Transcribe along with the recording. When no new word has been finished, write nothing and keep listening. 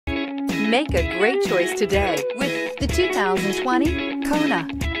Make a great choice today with the 2020 Kona.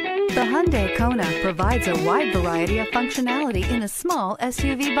 The Hyundai Kona provides a wide variety of functionality in a small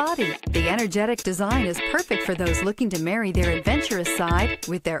SUV body. The energetic design is perfect for those looking to marry their adventurous side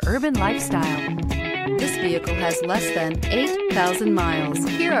with their urban lifestyle. This vehicle has less than 8,000 miles.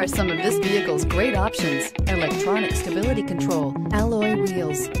 Here are some of this vehicle's great options: electronic stability control, alloy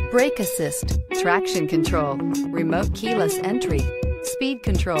wheels, brake assist, traction control, remote keyless entry, speed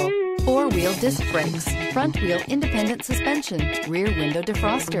control, four-wheel disc brakes, front-wheel independent suspension, rear window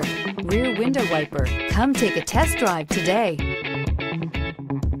defroster, rear window wiper. Come take a test drive today.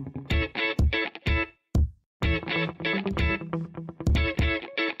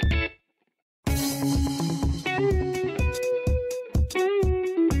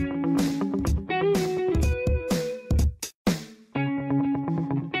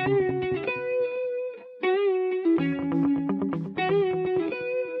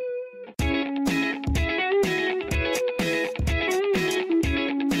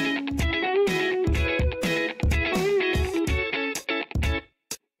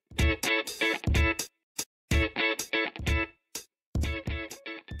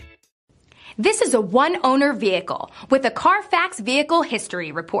 This is a one-owner vehicle with a Carfax Vehicle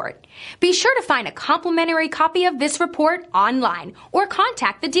History Report. Be sure to find a complimentary copy of this report online or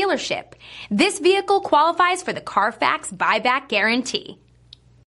contact the dealership. This vehicle qualifies for the Carfax Buyback Guarantee.